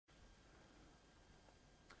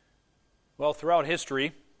Well, throughout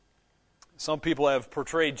history, some people have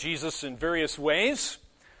portrayed Jesus in various ways.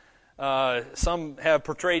 Some have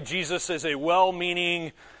portrayed Jesus as a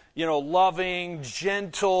well-meaning, loving,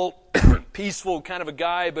 gentle, peaceful kind of a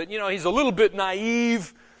guy, but, he's a little bit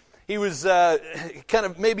naive. He was kind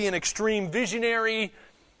of maybe an extreme visionary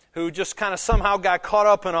who just kind of somehow got caught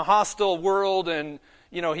up in a hostile world and,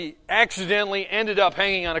 he accidentally ended up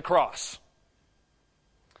hanging on a cross.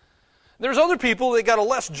 There's other people that got a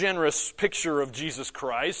less generous picture of Jesus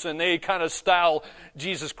Christ, and they kind of style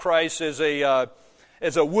Jesus Christ as a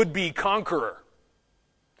would-be conqueror.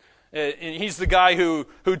 And he's the guy who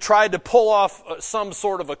tried to pull off some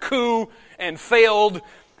sort of a coup and failed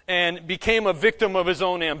and became a victim of his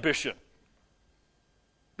own ambition.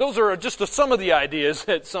 Those are just some of the ideas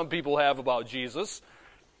that some people have about Jesus.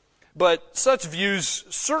 But such views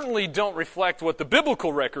certainly don't reflect what the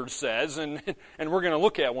biblical record says, and we're going to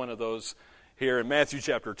look at one of those here in Matthew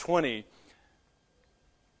chapter 20.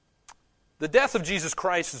 The death of Jesus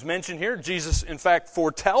Christ is mentioned here. Jesus, in fact,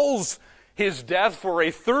 foretells his death for a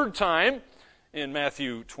third time in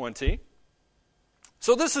Matthew 20.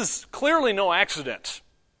 So this is clearly no accident.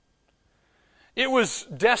 It was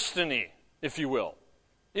destiny, if you will.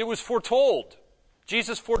 It was foretold.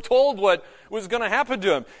 Jesus foretold what was going to happen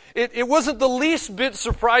to him. It wasn't the least bit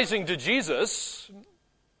surprising to Jesus.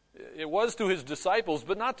 It was to his disciples,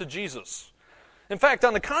 but not to Jesus. In fact,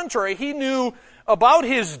 on the contrary, he knew about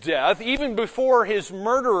his death even before his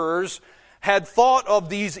murderers had thought of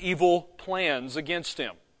these evil plans against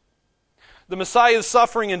him. The Messiah's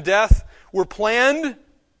suffering and death were planned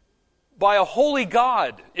by a holy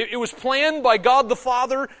God. It was planned by God the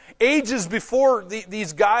Father ages before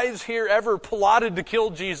these guys here ever plotted to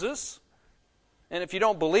kill Jesus. And if you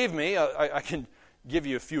don't believe me, I can give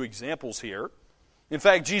you a few examples here. In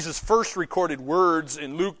fact, Jesus' first recorded words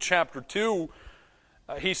in Luke chapter 2,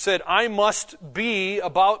 he said, "I must be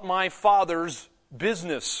about my Father's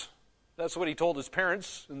business." That's what he told his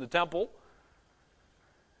parents in the temple.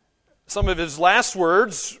 Some of his last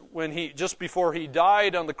words, just before he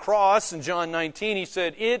died on the cross in John 19, he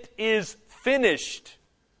said, "It is finished."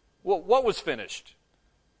 Well, what was finished?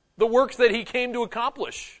 The work that he came to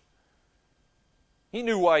accomplish. He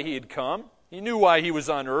knew why he had come. He knew why he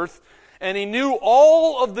was on earth. And he knew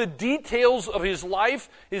all of the details of his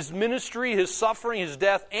life, his ministry, his suffering, his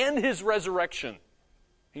death, and his resurrection.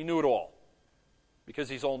 He knew it all because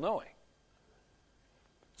he's all-knowing.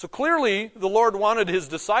 So clearly, the Lord wanted his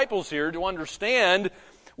disciples here to understand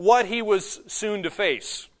what he was soon to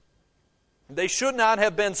face. They should not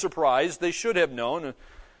have been surprised. They should have known.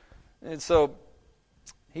 And so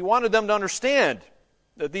he wanted them to understand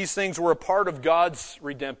that these things were a part of God's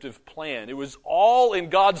redemptive plan. It was all in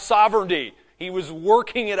God's sovereignty. He was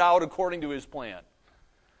working it out according to his plan.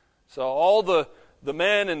 So all the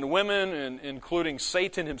men and the women, and including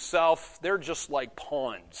Satan himself, they're just like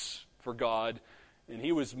pawns for God. And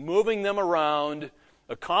he was moving them around,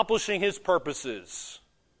 accomplishing his purposes.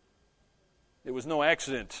 It was no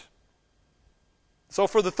accident. So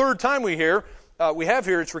for the third time we have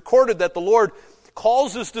here, it's recorded that the Lord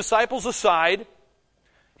calls his disciples aside.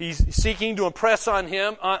 He's seeking to impress on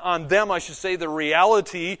them, the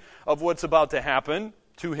reality of what's about to happen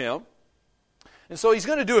to him. And so he's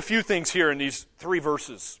going to do a few things here in these 3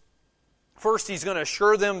 verses. First, he's going to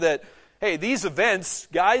assure them that, hey, these events,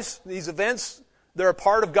 they're a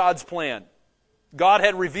part of God's plan. God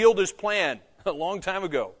had revealed his plan a long time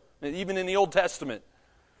ago, even in the Old Testament.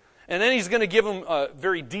 And then he's going to give them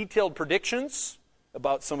very detailed predictions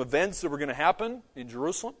about some events that were going to happen in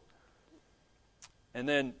Jerusalem. And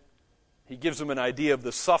then he gives them an idea of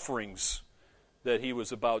the sufferings that he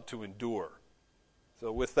was about to endure.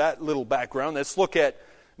 So with that little background, let's look at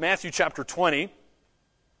Matthew chapter 20,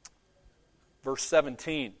 verse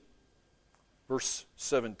 17. Verse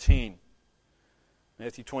 17.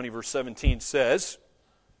 Matthew 20, verse 17 says,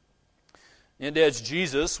 "And as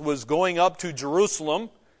Jesus was going up to Jerusalem,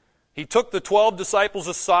 he took the 12 disciples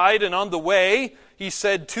aside, and on the way he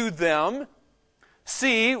said to them,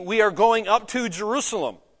 'See, we are going up to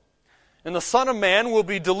Jerusalem, and the Son of Man will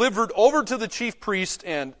be delivered over to the chief priests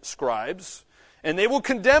and scribes, and they will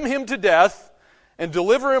condemn him to death and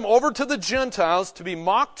deliver him over to the Gentiles to be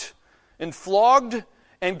mocked and flogged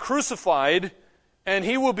and crucified, and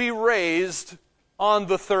he will be raised on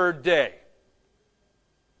the third day.'"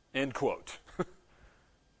 End quote. All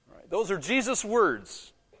right, those are Jesus'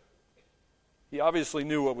 words. He obviously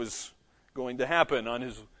knew what was going to happen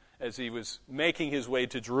as he was making his way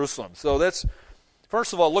to Jerusalem. So let's,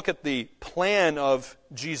 first of all, look at the plan of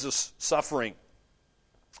Jesus' suffering.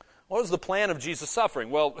 What was the plan of Jesus'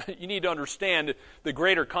 suffering? Well, you need to understand the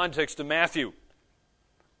greater context of Matthew.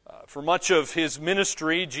 For much of his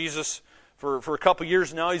ministry, Jesus, for a couple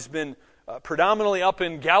years now, he's been predominantly up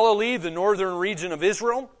in Galilee, the northern region of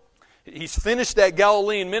Israel. He's finished that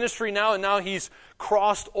Galilean ministry now, and now he's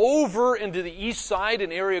crossed over into the east side,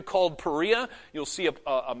 an area called Perea. You'll see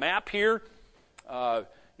a map here.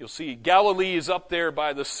 You'll see Galilee is up there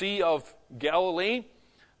by the Sea of Galilee.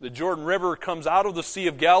 The Jordan River comes out of the Sea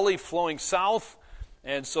of Galilee, flowing south.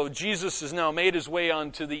 And so Jesus has now made his way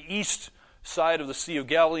onto the east side of the Sea of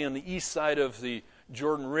Galilee, on the east side of the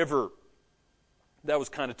Jordan River. That was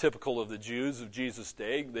kind of typical of the Jews of Jesus'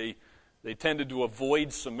 day. They tended to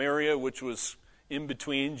avoid Samaria, which was in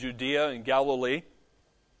between Judea and Galilee.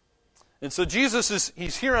 And so Jesus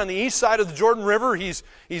he's here on the east side of the Jordan River. He's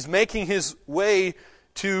making his way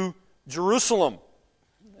to Jerusalem.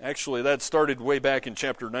 Actually, that started way back in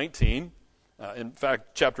chapter 19. In fact,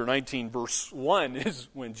 chapter 19, verse 1 is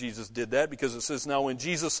when Jesus did that, because it says, "Now when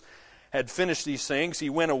Jesus had finished these things, he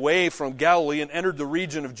went away from Galilee and entered the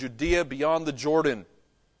region of Judea beyond the Jordan."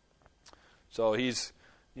 So he's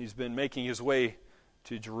been making his way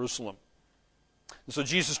to Jerusalem. And so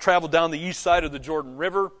Jesus traveled down the east side of the Jordan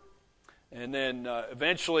River, and then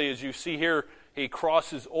eventually, as you see here, he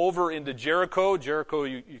crosses over into Jericho. Jericho,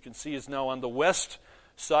 you can see, is now on the west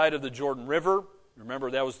side of the Jordan River.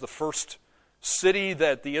 Remember, that was the first city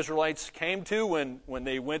that the Israelites came to when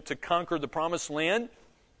they went to conquer the Promised Land.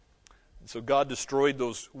 And so God destroyed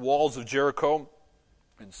those walls of Jericho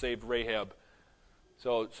and saved Rahab.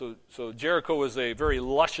 So Jericho was a very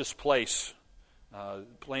luscious place.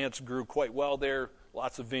 Plants grew quite well there,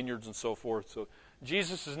 lots of vineyards and so forth. So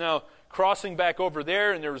Jesus is now crossing back over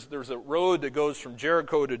there, and there's a road that goes from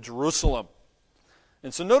Jericho to Jerusalem.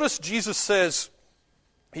 And so notice Jesus says,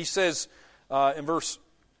 he says in verse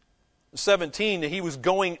 17 that he was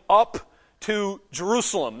going up to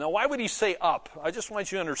Jerusalem. Now, why would he say up? I just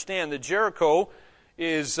want you to understand that Jericho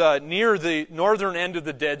is near the northern end of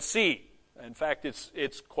the Dead Sea. In fact,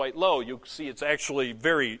 it's quite low. You'll see it's actually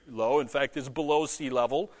very low. In fact, it's below sea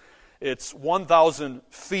level. It's 1,000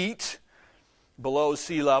 feet below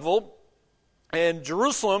sea level. And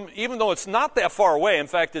Jerusalem, even though it's not that far away, in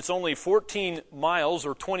fact, it's only 14 miles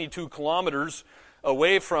or 22 kilometers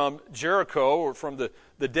away from Jericho or from the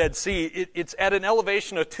Dead Sea, it's at an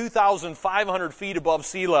elevation of 2,500 feet above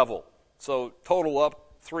sea level. So total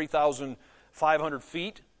up 3,500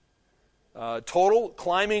 feet. Total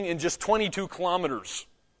climbing in just 22 kilometers.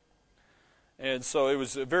 And so it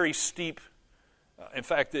was a very steep, in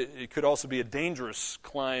fact, it could also be a dangerous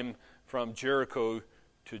climb from Jericho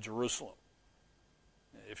to Jerusalem.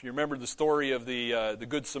 If you remember the story of the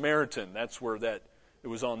Good Samaritan, that's where it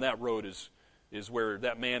was on that road is where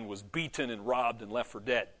that man was beaten and robbed and left for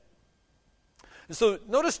dead. And so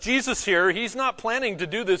notice Jesus here, he's not planning to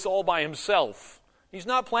do this all by himself. He's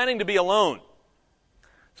not planning to be alone.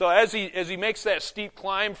 So as he makes that steep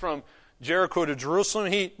climb from Jericho to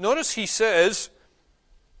Jerusalem, notice he says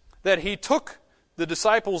that he took the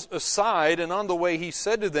disciples aside, and on the way he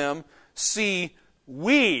said to them, "See,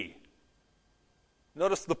 we,"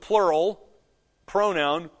 notice the plural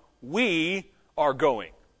pronoun, "we are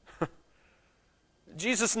going."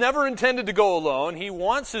 Jesus never intended to go alone. He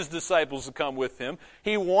wants his disciples to come with him.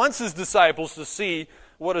 He wants his disciples to see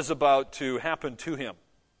what is about to happen to him.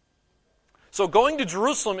 So going to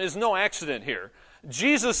Jerusalem is no accident here.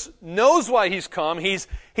 Jesus knows why he's come. He's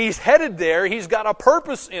headed there. He's got a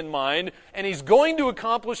purpose in mind, and he's going to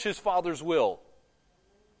accomplish his Father's will.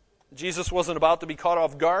 Jesus wasn't about to be caught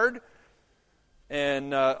off guard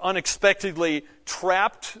and unexpectedly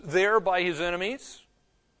trapped there by his enemies.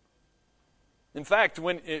 In fact,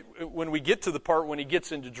 when we get to the part when he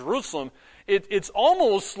gets into Jerusalem, it's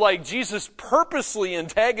almost like Jesus purposely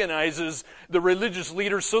antagonizes the religious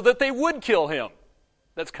leaders so that they would kill him.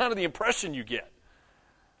 That's kind of the impression you get.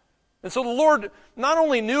 And so the Lord not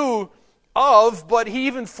only knew of, but he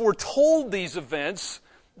even foretold these events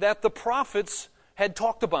that the prophets had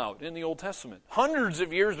talked about in the Old Testament, hundreds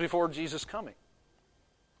of years before Jesus' coming.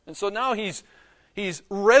 And so now he's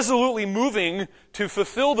resolutely moving to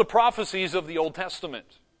fulfill the prophecies of the Old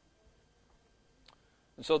Testament.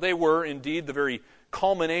 And so they were indeed the very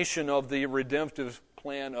culmination of the redemptive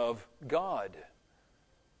plan of God.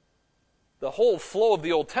 The whole flow of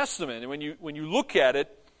the Old Testament, when you look at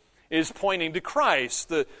it, is pointing to Christ.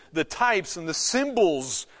 The types and the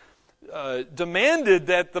symbols demanded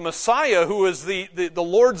that the Messiah, who is the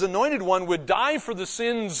Lord's anointed one, would die for the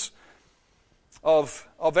sins of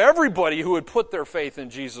everybody who would put their faith in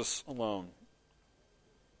Jesus alone.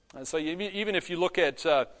 And so even if you look at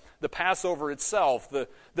the Passover itself,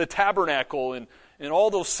 the tabernacle, and all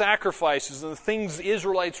those sacrifices and the things the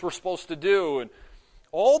Israelites were supposed to do, and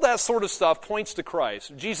All that sort of stuff points to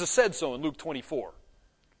Christ. Jesus said so in Luke 24.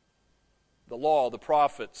 The law, the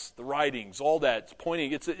prophets, the writings, all that,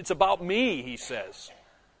 it's about me, he says.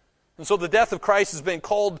 And so the death of Christ has been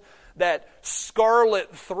called that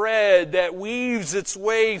scarlet thread that weaves its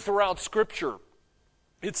way throughout Scripture.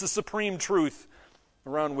 It's the supreme truth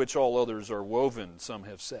around which all others are woven, some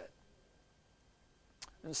have said.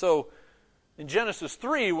 And so, in Genesis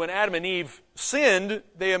 3, when Adam and Eve sinned,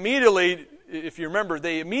 they immediately, if you remember,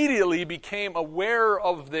 became aware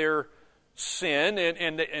of their sin,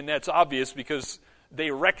 and that's obvious because they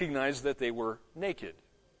recognized that they were naked.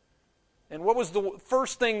 And what was the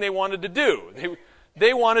first thing they wanted to do?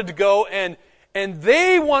 They wanted to go and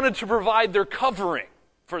they wanted to provide their covering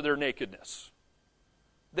for their nakedness.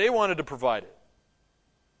 They wanted to provide it.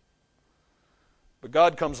 But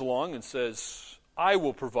God comes along and says, I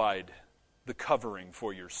will provide the covering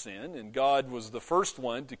for your sin. And God was the first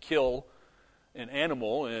one to kill an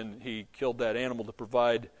animal, and he killed that animal to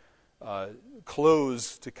provide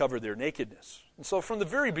clothes to cover their nakedness. And so from the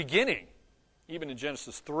very beginning, even in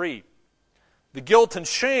Genesis 3, the guilt and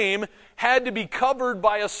shame had to be covered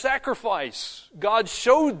by a sacrifice. God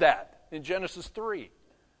showed that in Genesis 3.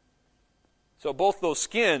 So both those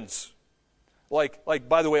skins, like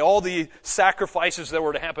by the way, all the sacrifices that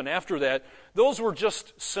were to happen after that, those were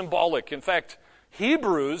just symbolic. In fact,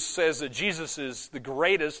 Hebrews says that Jesus is the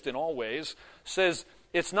greatest in all ways, says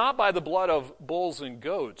it's not by the blood of bulls and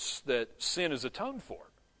goats that sin is atoned for.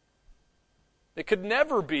 It could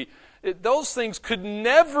never be. Those things could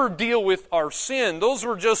never deal with our sin. Those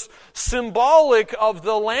were just symbolic of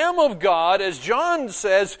the Lamb of God, as John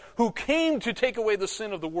says, who came to take away the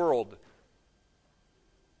sin of the world.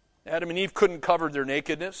 Adam and Eve couldn't cover their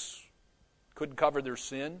nakedness, couldn't cover their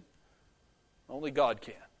sin. Only God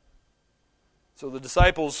can. So the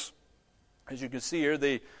disciples, as you can see here,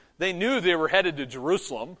 they knew they were headed to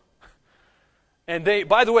Jerusalem. And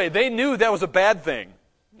by the way, they knew that was a bad thing.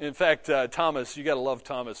 In fact, Thomas, you got to love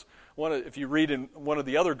Thomas. If you read in one of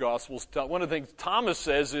the other Gospels, one of the things Thomas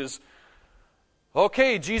says is,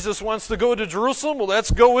 okay, Jesus wants to go to Jerusalem, well, let's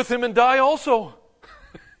go with him and die also.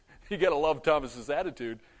 You got to love Thomas's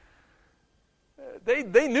attitude.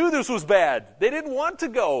 They knew this was bad. They didn't want to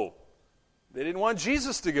go. They didn't want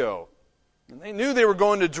Jesus to go. And they knew they were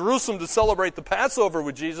going to Jerusalem to celebrate the Passover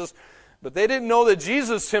with Jesus, but they didn't know that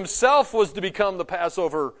Jesus himself was to become the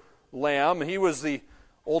Passover lamb. He was the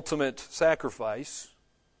ultimate sacrifice.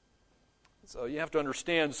 So you have to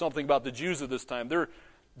understand something about the Jews at this time.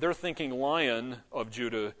 They're thinking Lion of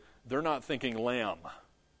Judah. They're not thinking Lamb.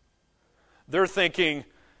 They're thinking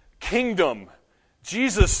kingdom.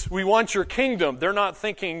 Jesus, we want your kingdom. They're not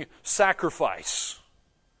thinking sacrifice.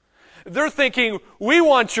 They're thinking, we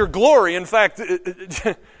want your glory. In fact,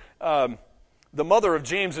 the mother of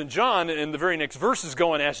James and John in the very next verses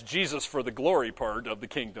go and ask Jesus for the glory part of the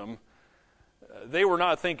kingdom. They were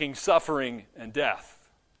not thinking suffering and death.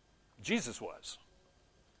 Jesus was.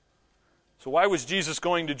 So why was Jesus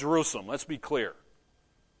going to Jerusalem? Let's be clear.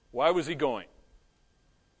 Why was he going?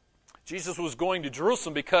 Jesus was going to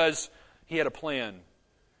Jerusalem because he had a plan.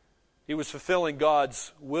 He was fulfilling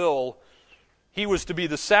God's will. He was to be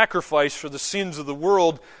the sacrifice for the sins of the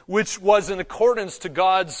world, which was in accordance to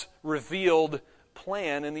God's revealed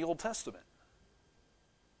plan in the Old Testament.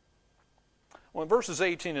 Well, in verses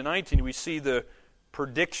 18 and 19, we see the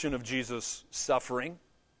prediction of Jesus' suffering.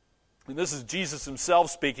 And this is Jesus himself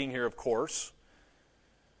speaking here, of course.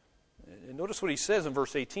 And notice what he says in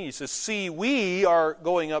verse 18. He says, see, we are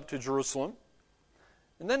going up to Jerusalem.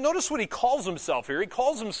 And then notice what he calls himself here. He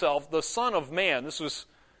calls himself the Son of Man. This was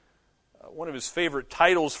one of his favorite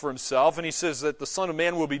titles for himself. And he says that the Son of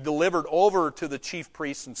Man will be delivered over to the chief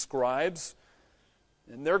priests and scribes.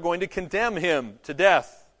 And they're going to condemn him to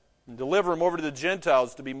death and deliver him over to the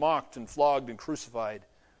Gentiles to be mocked and flogged and crucified.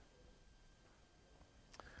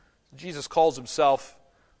 Jesus calls himself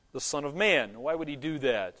the Son of Man. Why would he do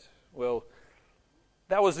that? Well,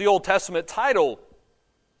 that was the Old Testament title.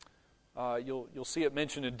 You'll see it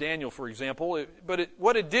mentioned in Daniel, for example.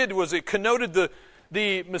 What it did was it connoted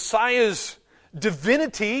the Messiah's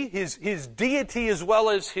divinity, his deity, as well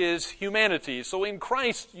as his humanity. So in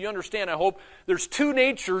Christ, you understand, I hope, there's two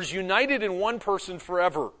natures united in one person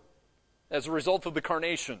forever as a result of the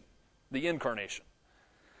incarnation.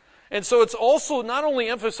 And so it's also not only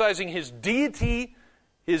emphasizing his deity,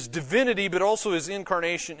 his divinity, but also his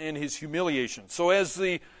incarnation and his humiliation. So as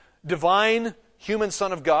the divine human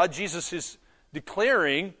Son of God, Jesus is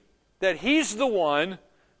declaring that he's the one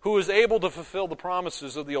who is able to fulfill the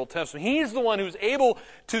promises of the Old Testament. He's the one who's able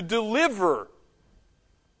to deliver.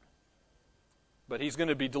 But he's going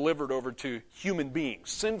to be delivered over to human beings,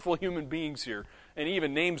 sinful human beings here, and he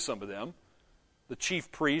even names some of them. The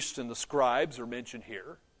chief priests and the scribes are mentioned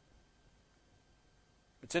here.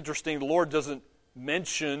 It's interesting, the Lord doesn't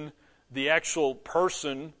mention the actual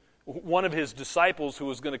person, one of his disciples who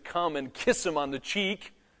was going to come and kiss him on the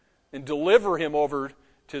cheek and deliver him over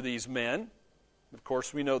to these men. Of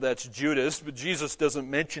course, we know that's Judas, but Jesus doesn't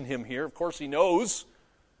mention him here. Of course, he knows.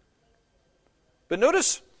 But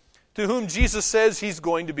notice to whom Jesus says he's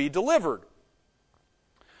going to be delivered.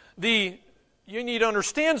 You need to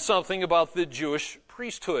understand something about the Jewish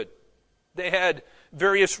priesthood. They had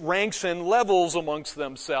various ranks and levels amongst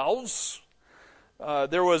themselves.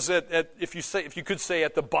 There was, if you could say,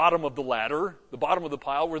 at the bottom of the ladder, the bottom of the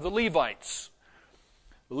pile, were the Levites.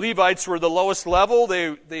 The Levites were the lowest level.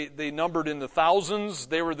 They numbered in the thousands.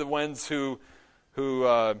 They were the ones who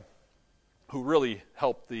really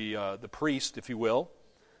helped the priest, if you will.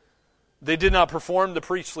 They did not perform the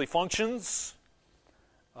priestly functions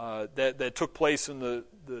that took place in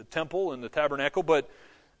the temple and the tabernacle, but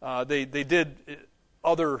they did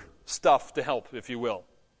other stuff to help, if you will.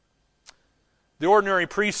 The ordinary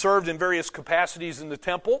priest served in various capacities in the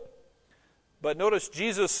temple, but notice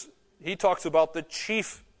Jesus, he talks about the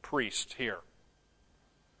chief priest here.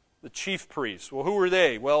 The chief priest. Well, who were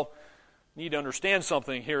they? Well, you need to understand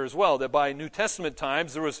something here as well, that by New Testament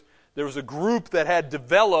times there was a group that had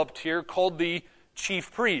developed here called the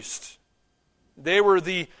chief priest. They were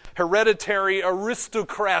the hereditary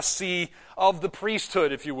aristocracy of the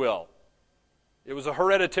priesthood, if you will. It was a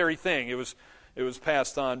hereditary thing. It was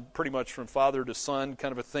passed on pretty much from father to son,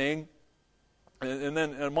 kind of a thing. And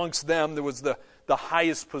then amongst them there was the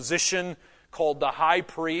highest position called the high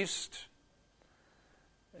priest.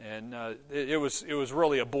 And it was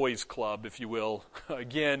really a boys' club, if you will.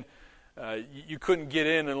 Again, you couldn't get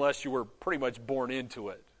in unless you were pretty much born into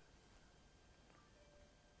it.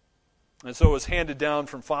 And so it was handed down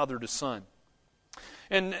from father to son.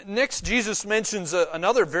 And next, Jesus mentions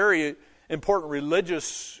another very important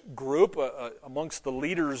religious group amongst the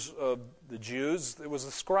leaders of the Jews. It was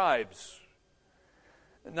the scribes.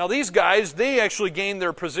 Now these guys, they actually gained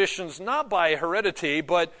their positions not by heredity,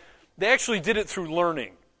 but they actually did it through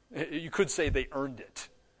learning. You could say they earned it.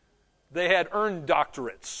 They had earned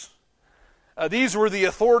doctorates. These were the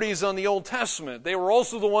authorities on the Old Testament. They were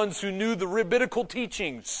also the ones who knew the rabbinical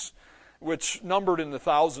teachings, which numbered in the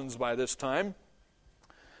thousands by this time.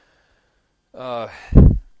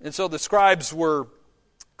 And so the scribes were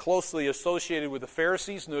closely associated with the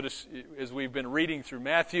Pharisees. Notice, as we've been reading through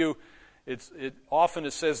Matthew, it often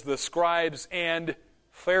says the scribes and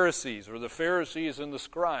Pharisees, or the Pharisees and the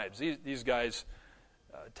scribes. These guys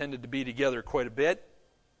tended to be together quite a bit.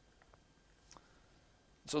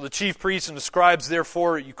 So the chief priests and the scribes,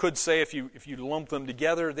 therefore, you could say, if you lump them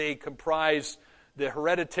together, they comprise the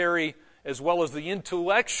hereditary as well as the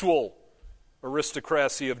intellectual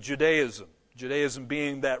aristocracy of Judaism. Judaism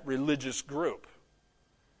being that religious group.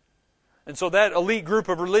 And so that elite group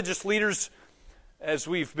of religious leaders, as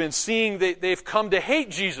we've been seeing, they've come to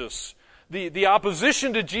hate Jesus. The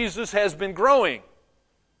opposition to Jesus has been growing.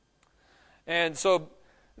 And so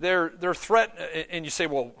they're threatened, and you say,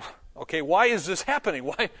 well, okay, why is this happening?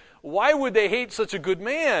 Why would they hate such a good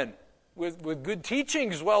man with good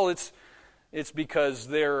teachings? Well, it's because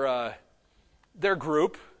their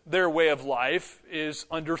group, their way of life is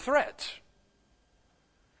under threat.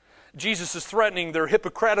 Jesus is threatening their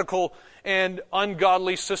hypocritical and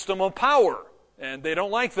ungodly system of power, and they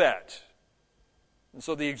don't like that. And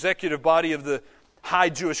so the executive body of the High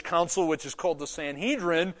Jewish Council, which is called the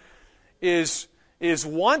Sanhedrin, is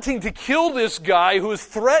wanting to kill this guy who is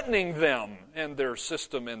threatening them and their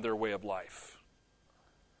system and their way of life.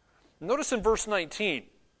 Notice in verse 19.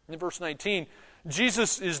 In verse 19,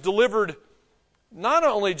 Jesus is delivered not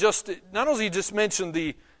only just mentioned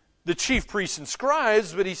the chief priests and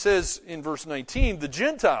scribes, but he says in verse 19, the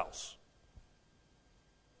Gentiles.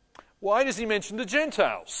 Why does he mention the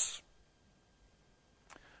Gentiles?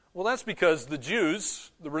 Well, that's because the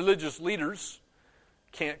Jews, the religious leaders,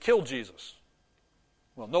 can't kill Jesus.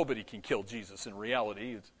 Well, nobody can kill Jesus in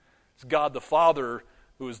reality. It's God the Father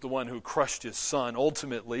who is the one who crushed his Son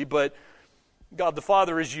ultimately, but God the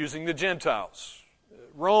Father is using the Gentiles.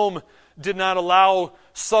 Rome did not allow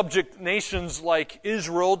subject nations like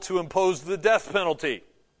Israel to impose the death penalty.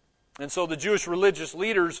 And so the Jewish religious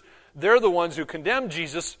leaders, they're the ones who condemned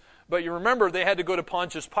Jesus, but you remember they had to go to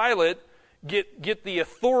Pontius Pilate, get the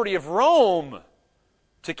authority of Rome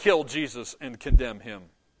to kill Jesus and condemn him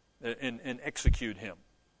and execute him.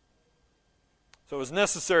 So it was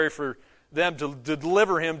necessary for them to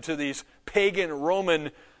deliver him to these pagan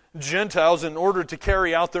Roman Gentiles in order to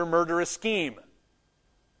carry out their murderous scheme.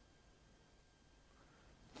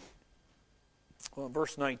 Well, in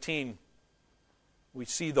verse 19, we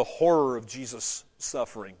see the horror of Jesus'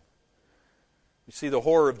 suffering. We see the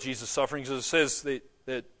horror of Jesus' suffering because it says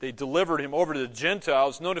that they delivered him over to the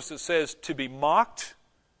Gentiles. Notice it says to be mocked,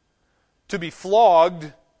 to be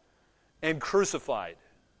flogged, and crucified.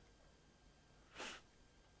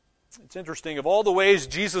 It's interesting. Of all the ways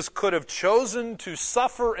Jesus could have chosen to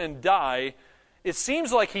suffer and die, it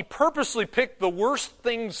seems like he purposely picked the worst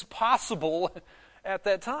things possible at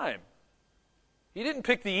that time. He didn't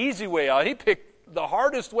pick the easy way out. He picked the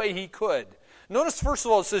hardest way he could. Notice, first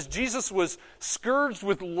of all, it says Jesus was scourged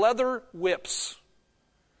with leather whips.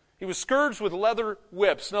 He was scourged with leather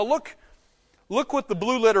whips. Now look what the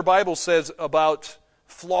Blue Letter Bible says about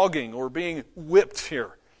flogging or being whipped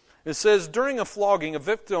here. It says, during a flogging, a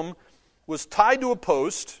victim was tied to a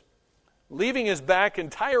post, leaving his back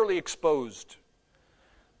entirely exposed.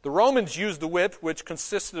 The Romans used the whip, which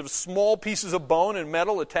consisted of small pieces of bone and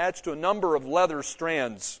metal attached to a number of leather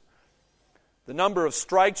strands. The number of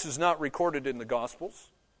strikes is not recorded in the Gospels.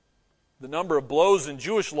 The number of blows in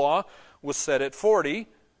Jewish law was set at 40,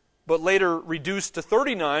 but later reduced to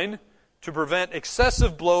 39 to prevent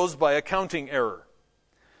excessive blows by a counting error.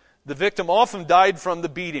 The victim often died from the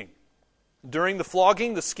beating. During the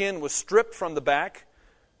flogging, the skin was stripped from the back,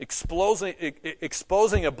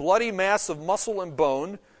 exposing a bloody mass of muscle and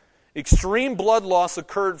bone. Extreme blood loss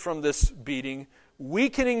occurred from this beating,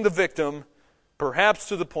 weakening the victim, perhaps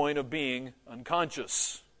to the point of being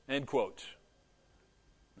unconscious. End quote.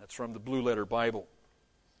 That's from the Blue Letter Bible.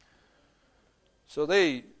 So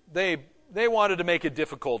they wanted to make it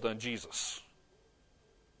difficult on Jesus.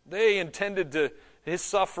 They intended his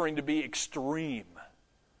suffering to be extreme.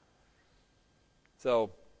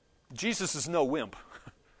 So Jesus is no wimp.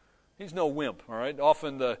 He's no wimp, all right?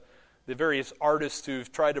 Often the various artists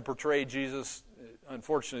who've tried to portray Jesus,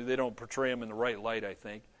 unfortunately, they don't portray him in the right light, I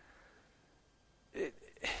think.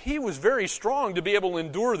 He was very strong to be able to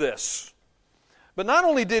endure this. But not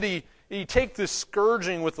only did he take this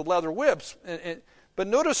scourging with the leather whips, but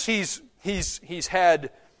notice he's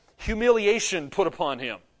had humiliation put upon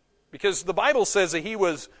him. Because the Bible says that he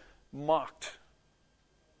was mocked.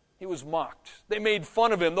 He was mocked. They made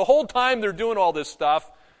fun of him. The whole time they're doing all this stuff,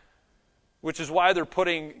 which is why they're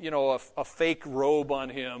putting, a fake robe on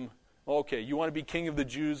him. Okay, you want to be king of the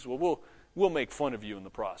Jews? Well, we'll make fun of you in the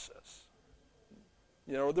process.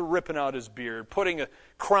 They're ripping out his beard, putting a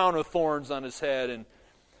crown of thorns on his head, and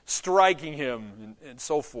striking him, and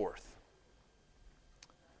so forth.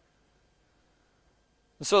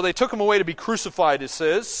 And so they took him away to be crucified, it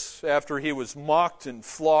says, after he was mocked and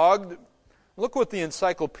flogged. Look what the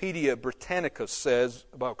Encyclopedia Britannica says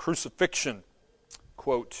about crucifixion.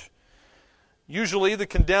 Quote, usually the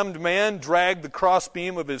condemned man dragged the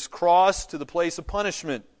crossbeam of his cross to the place of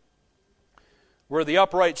punishment, where the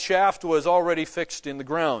upright shaft was already fixed in the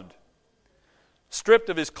ground. Stripped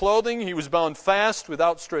of his clothing, he was bound fast with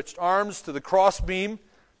outstretched arms to the crossbeam,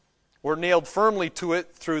 or nailed firmly to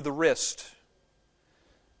it through the wrist.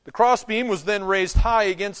 The crossbeam was then raised high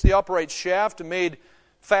against the upright shaft and made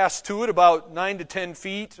fast to it about 9 to 10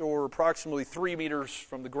 feet, or approximately 3 meters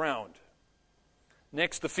from the ground.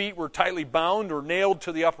 Next, the feet were tightly bound or nailed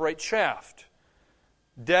to the upright shaft.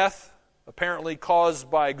 Death, apparently caused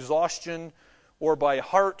by exhaustion or by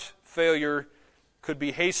heart failure, could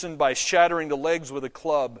be hastened by shattering the legs with a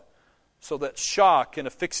club, so that shock and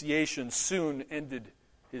asphyxiation soon ended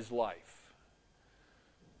his life.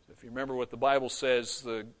 If you remember what the Bible says,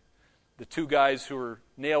 the two guys who were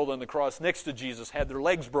nailed on the cross next to Jesus had their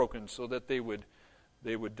legs broken so that they would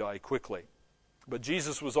die quickly. But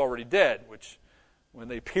Jesus was already dead, which when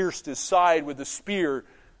they pierced his side with a spear,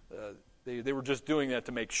 they were just doing that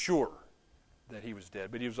to make sure that he was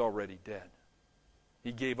dead, but he was already dead.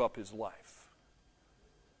 He gave up his life.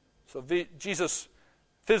 So Jesus'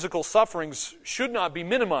 physical sufferings should not be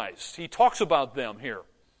minimized. He talks about them here.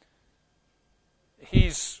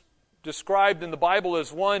 He's described in the Bible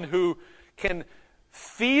as one who can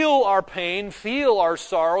feel our pain, feel our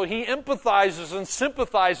sorrow. He empathizes and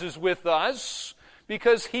sympathizes with us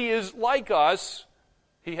because he is like us.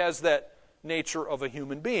 He has that nature of a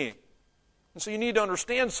human being. And so you need to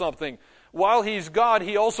understand something. While he's God,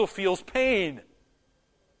 he also feels pain.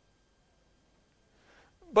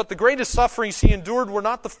 But the greatest sufferings he endured were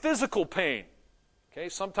not the physical pain. Okay,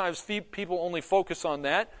 sometimes people only focus on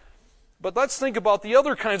that. But let's think about the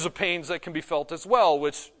other kinds of pains that can be felt as well,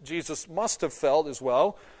 which Jesus must have felt as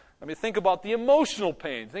well. I mean, think about the emotional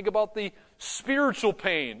pain. Think about the spiritual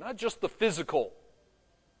pain, not just the physical.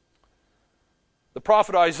 The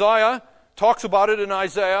prophet Isaiah talks about it in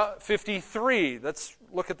Isaiah 53. Let's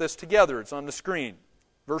look at this together. It's on the screen.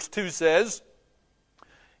 Verse 2 says,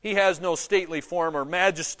 He has no stately form or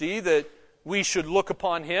majesty that we should look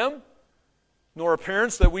upon him, nor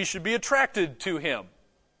appearance that we should be attracted to him.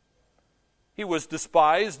 He was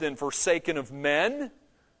despised and forsaken of men,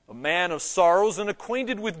 a man of sorrows and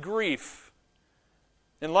acquainted with grief.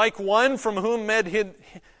 And like one from whom men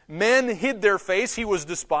hid their face, he was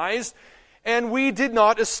despised, and we did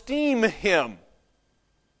not esteem him.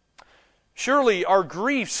 Surely our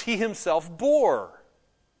griefs he himself bore,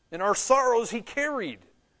 and our sorrows he carried.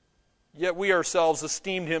 Yet we ourselves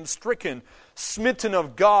esteemed him stricken, smitten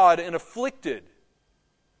of God, and afflicted.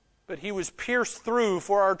 But he was pierced through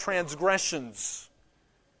for our transgressions.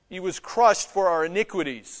 He was crushed for our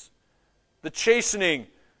iniquities. The chastening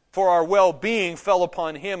for our well-being fell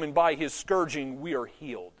upon him, and by his scourging we are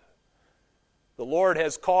healed. The Lord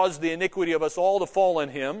has caused the iniquity of us all to fall on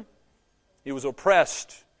him. He was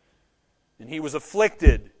oppressed, and he was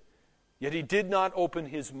afflicted, yet he did not open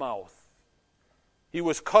his mouth. He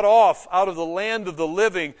was cut off out of the land of the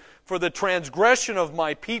living for the transgression of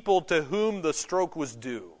my people, to whom the stroke was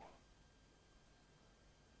due.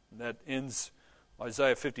 And that ends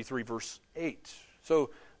Isaiah 53, verse 8. So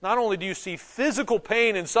not only do you see physical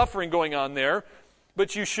pain and suffering going on there,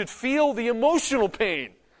 but you should feel the emotional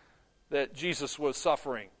pain that Jesus was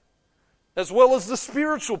suffering, as well as the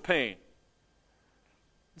spiritual pain.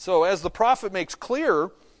 So as the prophet makes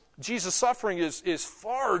clear, Jesus' suffering is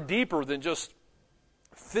far deeper than just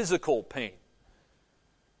physical pain.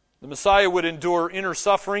 The Messiah would endure inner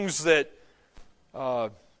sufferings that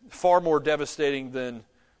far more devastating than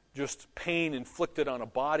just pain inflicted on a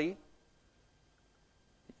body.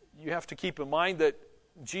 You have to keep in mind that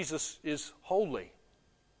Jesus is holy.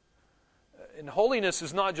 And holiness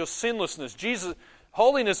is not just sinlessness.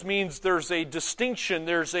 Holiness means there's a distinction,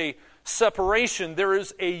 there's a separation, there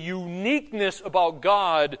is a uniqueness about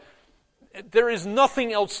God. There is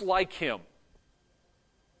nothing else like him.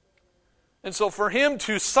 And so for him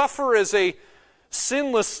to suffer as a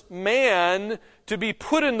sinless man, to be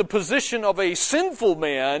put in the position of a sinful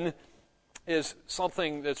man, is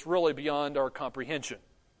something that's really beyond our comprehension,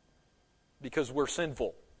 because we're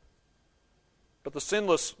sinful. But the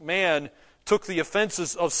sinless man took the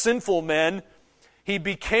offenses of sinful men. He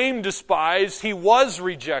became despised. He was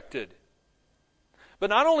rejected. But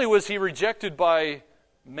not only was he rejected by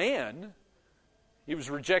man, he was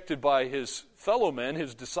rejected by his fellow men,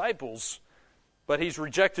 his disciples, but he's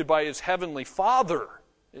rejected by his heavenly Father.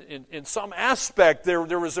 In some aspect, there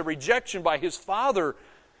was a rejection by his Father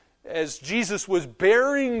as Jesus was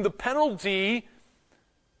bearing the penalty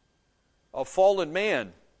of fallen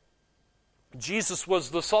man. Jesus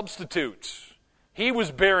was the substitute. He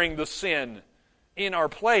was bearing the sin in our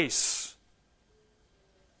place.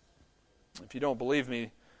 If you don't believe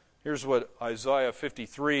me, here's what Isaiah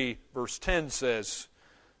 53 verse 10 says,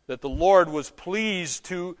 that the Lord was pleased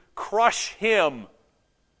to crush him.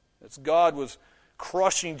 That's God was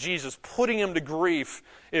crushing Jesus, putting him to grief,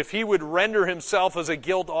 if he would render himself as a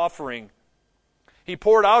guilt offering. He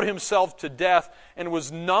poured out himself to death and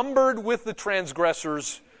was numbered with the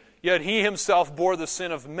transgressors, yet he himself bore the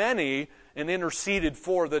sin of many and interceded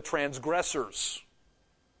for the transgressors.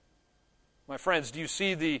 My friends, do you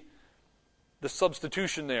see the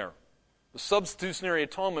substitution there? The substitutionary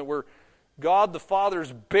atonement, where God the Father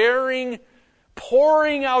is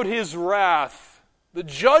pouring out his wrath. The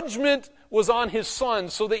judgment was on his Son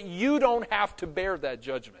so that you don't have to bear that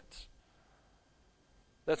judgment.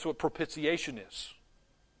 That's what propitiation is.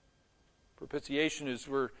 Propitiation is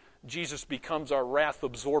where Jesus becomes our wrath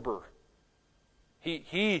absorber.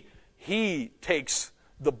 He takes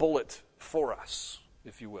the bullet for us,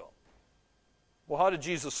 if you will. Well, how did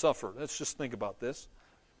Jesus suffer? Let's just think about this.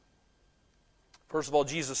 First of all,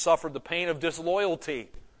 Jesus suffered the pain of disloyalty.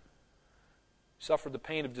 He suffered the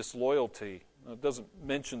pain of disloyalty. Now, it doesn't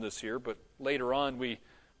mention this here, but later on we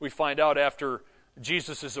find out after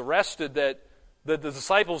Jesus is arrested that the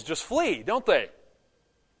disciples just flee, don't they?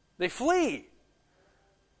 They flee.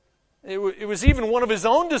 It was even one of his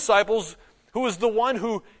own disciples who was the one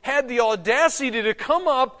who had the audacity to come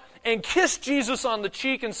up and kiss Jesus on the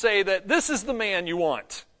cheek and say that this is the man you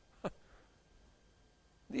want.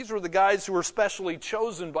 These were the guys who were specially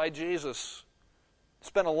chosen by Jesus.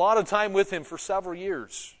 Spent a lot of time with him for several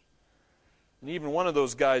years. And even one of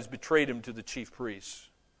those guys betrayed him to the chief priests.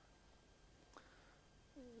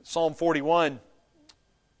 Psalm 41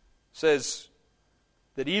 says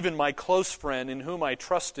that even my close friend in whom I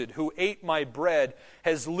trusted, who ate my bread,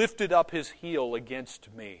 has lifted up his heel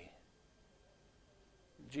against me.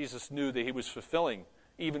 Jesus knew that he was fulfilling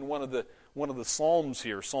even one of the Psalms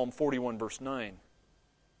here, Psalm 41, verse 9.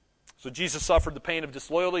 So Jesus suffered the pain of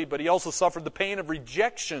disloyalty, but he also suffered the pain of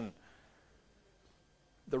rejection.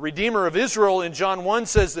 The Redeemer of Israel in John 1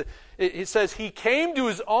 says that it says he came to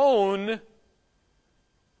his own,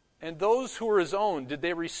 and those who were his own, did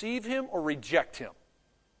they receive him or reject him?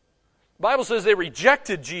 The Bible says they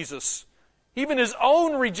rejected Jesus. Even his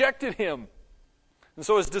own rejected him. And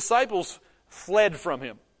so his disciples fled from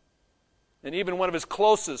him. And even one of his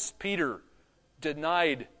closest, Peter,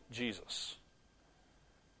 denied Jesus.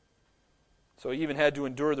 So he even had to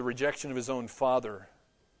endure the rejection of his own Father.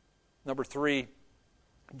 Number 3,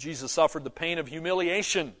 Jesus suffered the pain of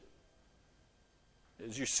humiliation.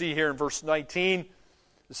 As you see here in verse 19,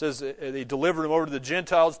 it says they delivered him over to the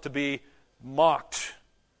Gentiles to be mocked,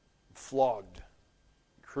 flogged,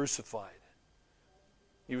 crucified.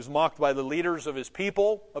 He was mocked by the leaders of his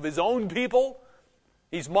people, of his own people.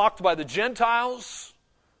 He's mocked by the Gentiles.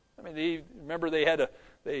 I mean, remember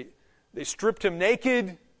they stripped him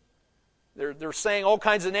naked. They're saying all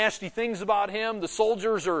kinds of nasty things about him. The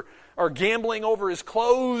soldiers are gambling over his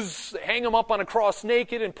clothes. They hang him up on a cross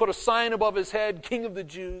naked and put a sign above his head, King of the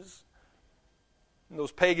Jews. And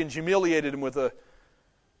those pagans humiliated him with a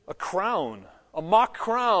crown, a mock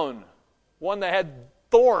crown, one that had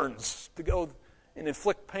thorns to go and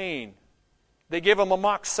inflict pain. They gave him a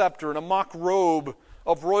mock scepter and a mock robe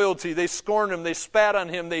of royalty. They scorned him, they spat on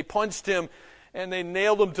him, they punched him, and they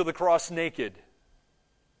nailed him to the cross naked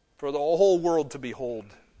for the whole world to behold.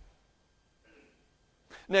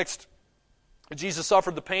 Next, Jesus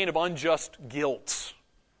suffered the pain of unjust guilt.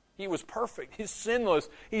 He was perfect. He's sinless.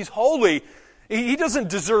 He's holy. He doesn't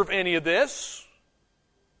deserve any of this.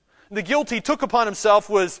 The guilt he took upon himself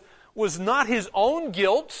was not his own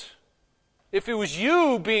guilt. If it was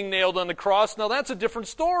you being nailed on the cross, now that's a different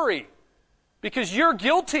story. Because you're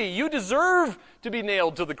guilty. You deserve to be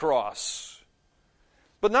nailed to the cross.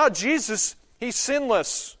 But now Jesus, he's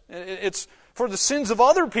sinless. It's for the sins of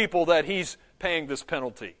other people that he's paying this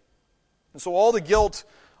penalty. And so all the guilt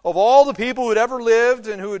of all the people who had ever lived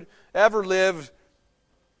and who had ever lived,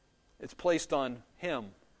 it's placed on him.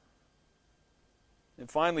 And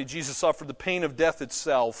finally, Jesus suffered the pain of death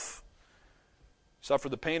itself. Suffered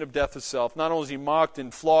the pain of death itself. Not only is he mocked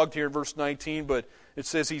and flogged here in verse 19, but it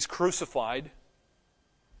says he's crucified.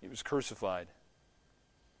 He was crucified.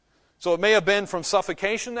 So it may have been from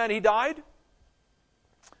suffocation that he died,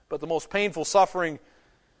 but the most painful suffering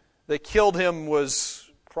that killed him was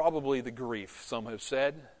probably the grief, some have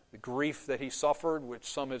said. The grief that he suffered, which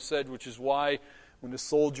some have said, which is why when the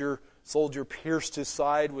soldier pierced his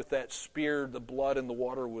side with that spear, the blood and the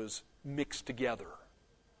water was mixed together.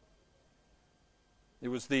 It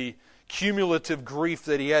was the cumulative grief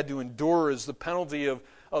that he had to endure as the penalty of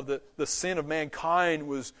the sin of mankind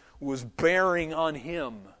was bearing on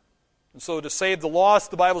him. And so to save the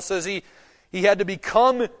lost, the Bible says he had to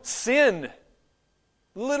become sin.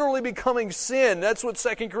 Literally becoming sin. That's what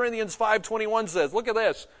 2 Corinthians 5:21 says. Look at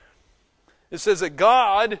this. It says that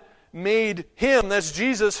God made him, that's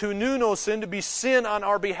Jesus, who knew no sin, to be sin on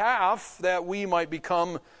our behalf, that we might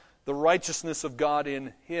become the righteousness of God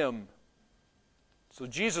in him. So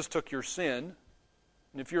Jesus took your sin,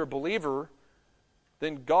 and if you're a believer,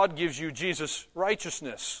 then God gives you Jesus'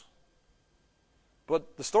 righteousness.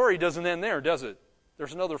 But the story doesn't end there, does it?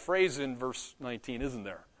 There's another phrase in verse 19, isn't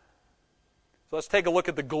there? So let's take a look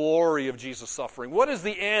at the glory of Jesus' suffering. What is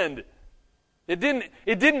the end? It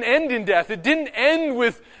didn't end in death. It didn't end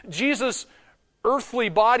with Jesus' earthly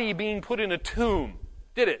body being put in a tomb,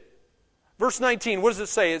 did it? Verse 19, what does it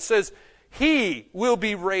say? It says, he will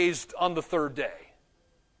be raised on the third day.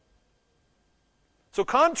 So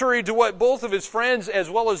contrary to what both of his friends as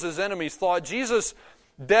well as his enemies thought, Jesus'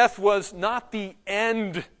 death was not the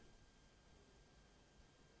end. It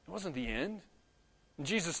wasn't the end. And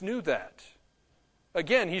Jesus knew that.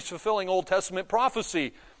 Again, he's fulfilling Old Testament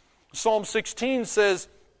prophecy. Psalm 16 says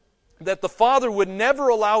that the Father would never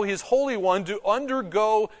allow his Holy One to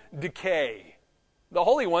undergo decay. The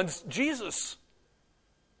Holy One's Jesus.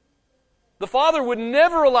 The Father would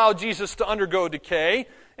never allow Jesus to undergo decay,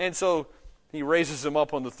 and so he raises him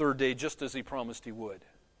up on the third day just as he promised he would.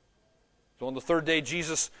 So on the third day,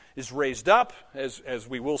 Jesus is raised up, as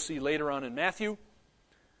we will see later on in Matthew,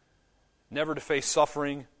 never to face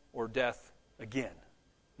suffering or death again.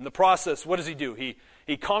 In the process, what does he do?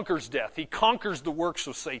 He conquers death. He conquers the works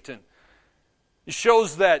of Satan. He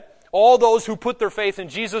shows that all those who put their faith in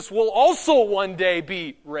Jesus will also one day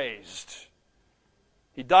be raised.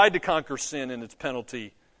 He died to conquer sin and its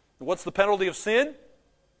penalty. And what's the penalty of sin?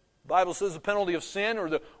 The Bible says the penalty of sin, or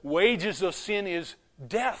the wages of sin, is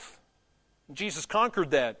death. Jesus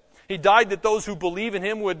conquered that. He died that those who believe in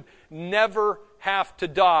him would never have to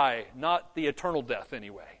die. Not the eternal death,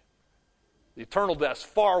 anyway. The eternal death is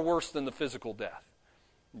far worse than the physical death.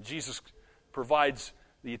 Jesus provides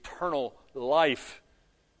the eternal life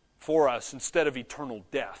for us instead of eternal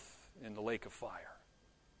death in the lake of fire.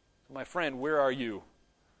 My friend, where are you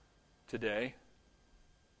today?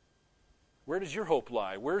 Where does your hope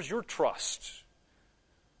lie? Where's your trust?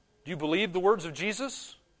 Do you believe the words of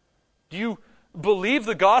Jesus? Do you believe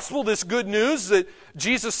the gospel, this good news that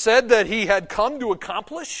Jesus said that he had come to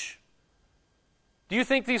accomplish? Do you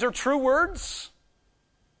think these are true words?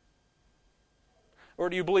 Or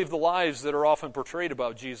do you believe the lies that are often portrayed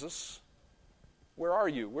about Jesus? Where are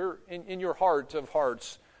you? Where in your heart of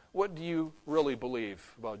hearts, what do you really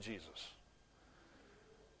believe about Jesus?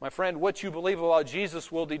 My friend, what you believe about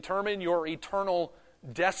Jesus will determine your eternal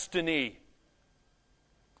destiny.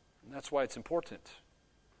 And that's why it's important.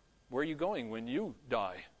 Where are you going when you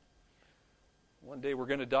die? One day we're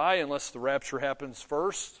going to die unless the rapture happens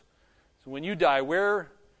first. So when you die,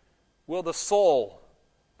 where will the soul,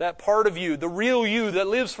 that part of you, the real you that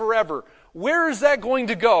lives forever, where is that going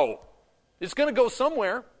to go? It's going to go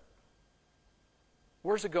somewhere.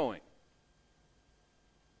 Where's it going?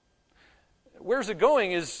 Where's it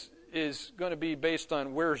going is going to be based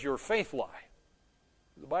on where's your faith lie.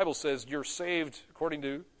 The Bible says you're saved, according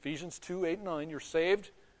to Ephesians 2, 8, and 9, you're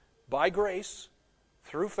saved by grace,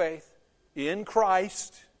 through faith, in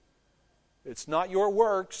Christ. It's not your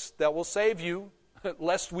works that will save you,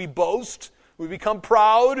 lest we boast, we become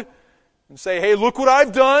proud, and say, hey, look what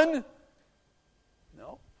I've done.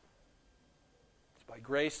 No. It's by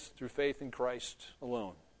grace, through faith in Christ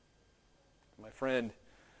alone. My friend,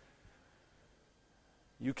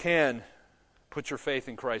 you can put your faith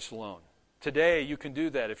in Christ alone. Today, you can do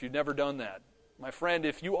that if you've never done that. My friend,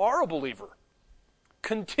 if you are a believer,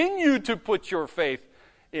 continue to put your faith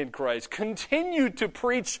in Christ. Continue to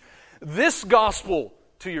preach this gospel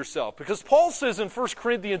to yourself. Because Paul says in 1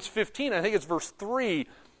 Corinthians 15, I think it's verse 3,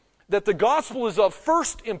 that the gospel is of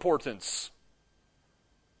first importance.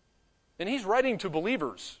 And he's writing to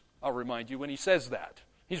believers, I'll remind you, when he says that.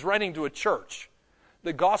 He's writing to a church.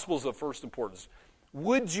 The gospel is of first importance.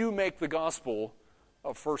 Would you make the gospel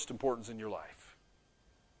of first importance in your life?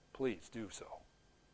 Please do so.